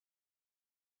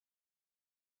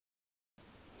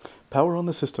Power on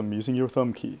the system using your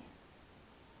thumb key.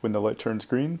 When the light turns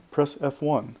green, press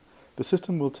F1. The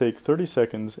system will take 30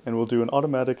 seconds and will do an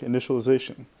automatic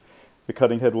initialization. The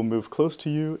cutting head will move close to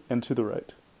you and to the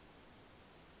right.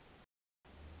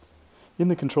 In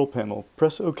the control panel,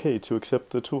 press OK to accept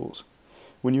the tools.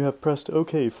 When you have pressed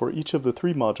OK for each of the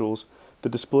 3 modules, the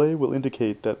display will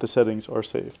indicate that the settings are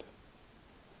saved.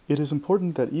 It is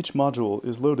important that each module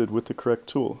is loaded with the correct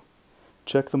tool.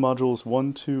 Check the modules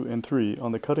 1, 2, and 3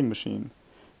 on the cutting machine.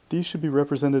 These should be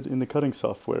represented in the cutting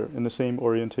software in the same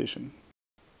orientation.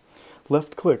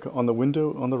 Left-click on the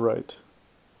window on the right.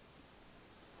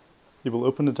 It will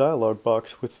open a dialog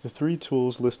box with the 3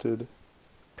 tools listed.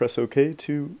 Press OK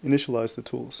to initialize the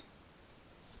tools.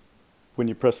 When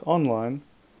you press Online,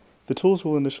 the tools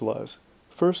will initialize.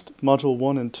 First, Module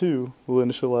 1 and 2 will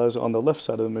initialize on the left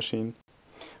side of the machine.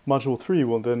 Module 3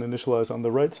 will then initialize on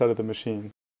the right side of the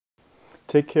machine.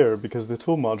 Take care because the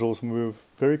tool modules move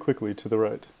very quickly to the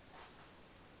right.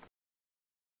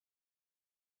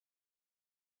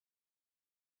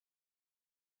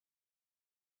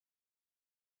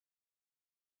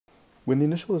 When the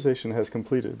initialization has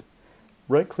completed,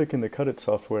 right-click in the Cut It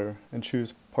software and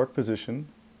choose Park Position,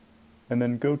 and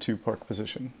then go to Park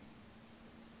Position.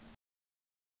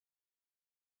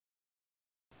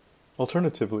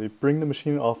 Alternatively, bring the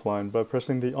machine offline by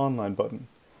pressing the Online button,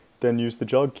 then use the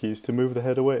jog keys to move the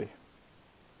head away.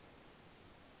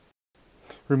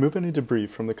 Remove any debris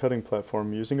from the cutting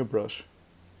platform using a brush.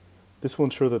 This will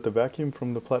ensure that the vacuum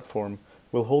from the platform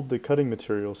will hold the cutting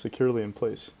material securely in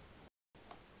place.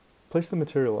 Place the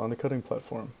material on the cutting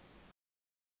platform.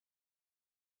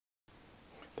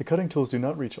 The cutting tools do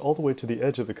not reach all the way to the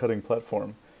edge of the cutting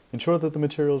platform. Ensure that the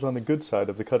material is on the good side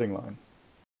of the cutting line.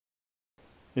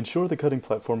 Ensure the cutting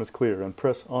platform is clear and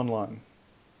press Online.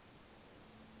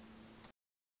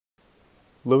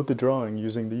 Load the drawing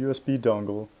using the USB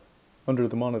dongle under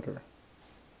the monitor.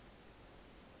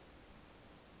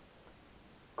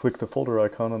 Click the folder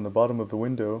icon on the bottom of the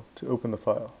window to open the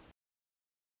file.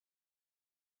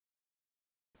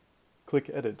 Click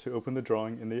Edit to open the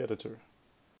drawing in the editor.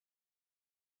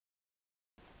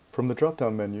 From the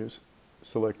drop-down menus,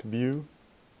 select View,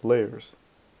 Layers.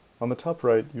 On the top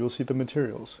right, you will see the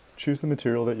materials. Choose the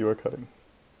material that you are cutting.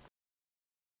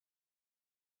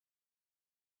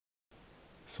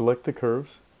 Select the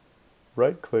curves,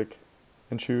 right-click,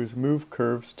 and choose Move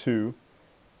Curves to,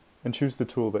 and choose the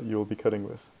tool that you will be cutting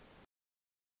with.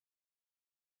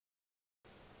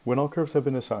 When all curves have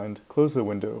been assigned, close the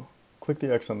window. Click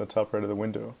the X on the top right of the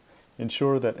window.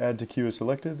 Ensure that Add to Queue is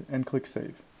selected and click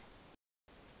Save.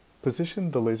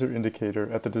 Position the laser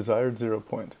indicator at the desired 0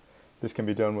 point. This can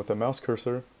be done with a mouse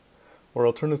cursor, or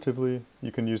alternatively,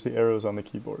 you can use the arrows on the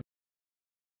keyboard.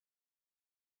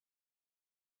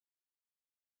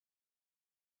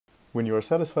 When you are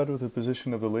satisfied with the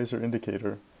position of the laser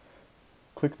indicator,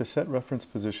 click the Set Reference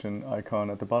Position icon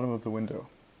at the bottom of the window.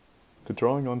 The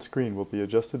drawing on screen will be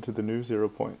adjusted to the new 0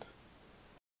 point.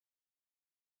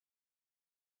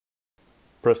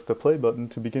 Press the play button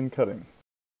to begin cutting.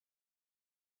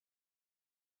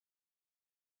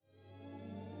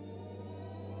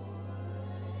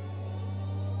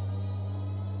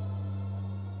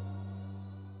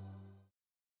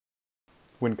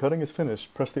 When cutting is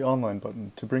finished, press the Online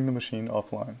button to bring the machine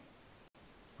offline.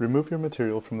 Remove your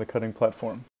material from the cutting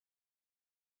platform.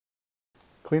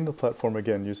 Clean the platform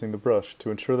again using the brush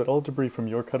to ensure that all debris from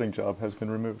your cutting job has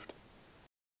been removed.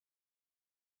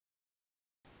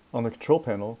 On the control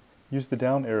panel, use the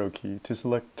down arrow key to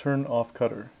select Turn Off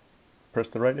Cutter. Press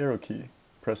the right arrow key.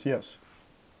 Press Yes.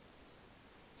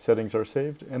 Settings are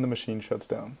saved and the machine shuts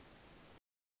down.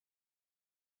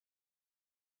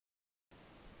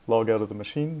 Log out of the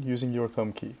machine using your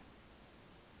thumb key.